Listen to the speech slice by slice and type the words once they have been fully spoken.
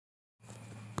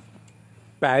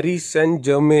Paris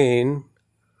Saint-Germain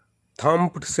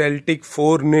thumped Celtic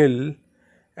 4-0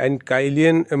 and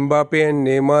Kylian Mbappe and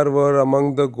Neymar were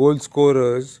among the goal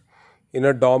scorers in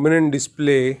a dominant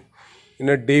display in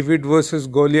a David versus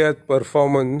Goliath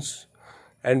performance,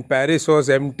 and Paris was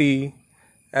empty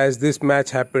as this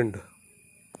match happened.